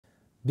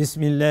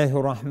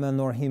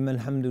Bismillahirrahmanirrahim.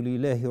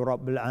 Alhamdulillahi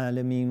Rabbil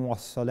Alameen.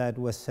 Wassalatu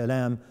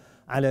wassalam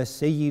ala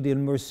Sayyidil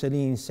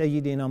Mursaleen,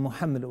 Sayyidina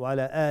Muhammad wa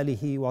ala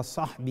alihi wa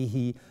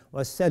sahbihi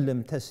wa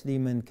sallam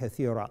tasliman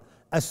kathira.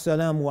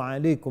 Assalamu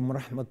alaikum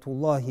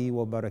rahmatullahi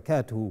wa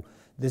barakatuhu.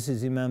 This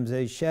is Imam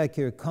Zaid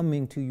Shakir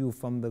coming to you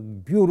from the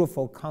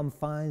beautiful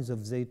confines of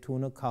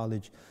Zaytuna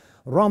College.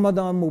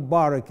 Ramadan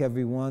Mubarak,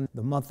 everyone.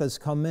 The month has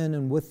come in,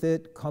 and with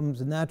it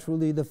comes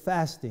naturally the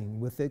fasting.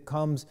 With it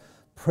comes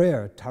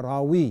prayer,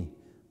 taraweeh.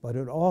 But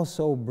it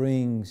also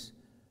brings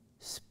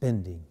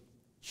spending,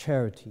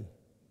 charity,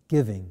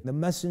 giving. The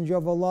Messenger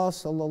of Allah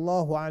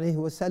sallallahu alaihi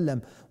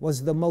wasallam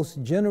was the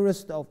most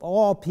generous of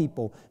all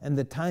people, and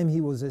the time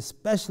he was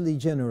especially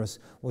generous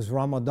was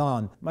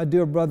Ramadan. My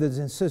dear brothers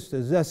and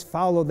sisters, let's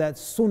follow that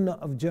sunnah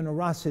of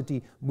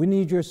generosity. We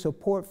need your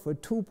support for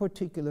two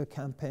particular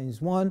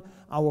campaigns. One,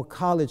 our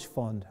college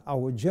fund,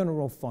 our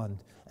general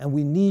fund, and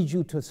we need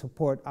you to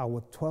support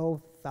our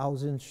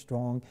 12,000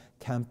 strong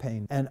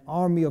campaign. An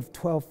army of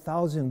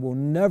 12,000 will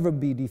never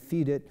be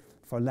defeated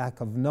for lack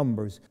of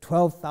numbers.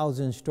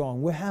 12,000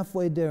 strong. We're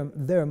halfway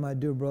there, my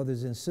dear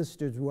brothers and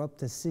sisters. We're up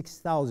to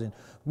 6,000.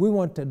 We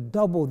want to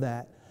double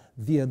that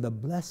via the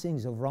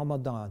blessings of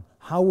Ramadan.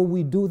 How will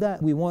we do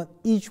that? We want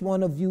each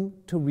one of you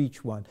to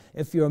reach one.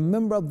 If you're a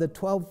member of the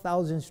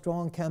 12,000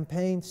 strong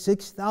campaign,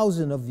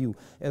 6,000 of you.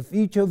 If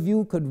each of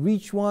you could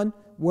reach one,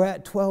 we're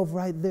at 12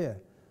 right there.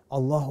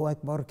 Allahu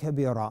Akbar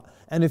Kabira.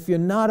 And if you're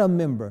not a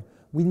member,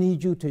 we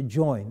need you to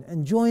join,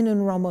 and join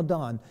in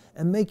Ramadan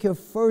and make your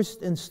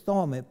first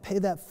installment. Pay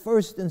that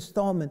first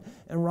installment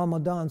in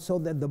Ramadan so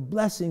that the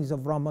blessings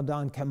of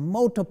Ramadan can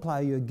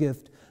multiply your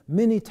gift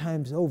many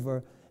times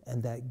over,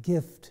 and that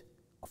gift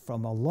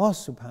from Allah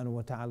subhanahu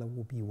wa ta'ala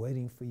will be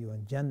waiting for you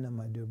in Jannah,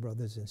 my dear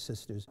brothers and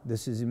sisters.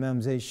 This is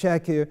Imam Zaid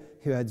Shakir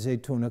here at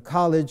Zaytuna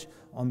College.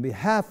 On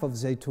behalf of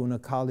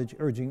Zaytuna College,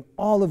 urging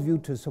all of you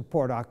to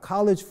support our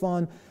college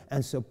fund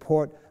and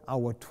support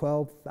our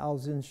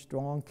 12,000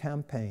 strong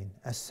campaign.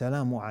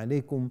 Assalamu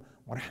alaikum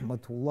wa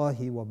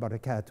rahmatullahi wa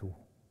barakatuh.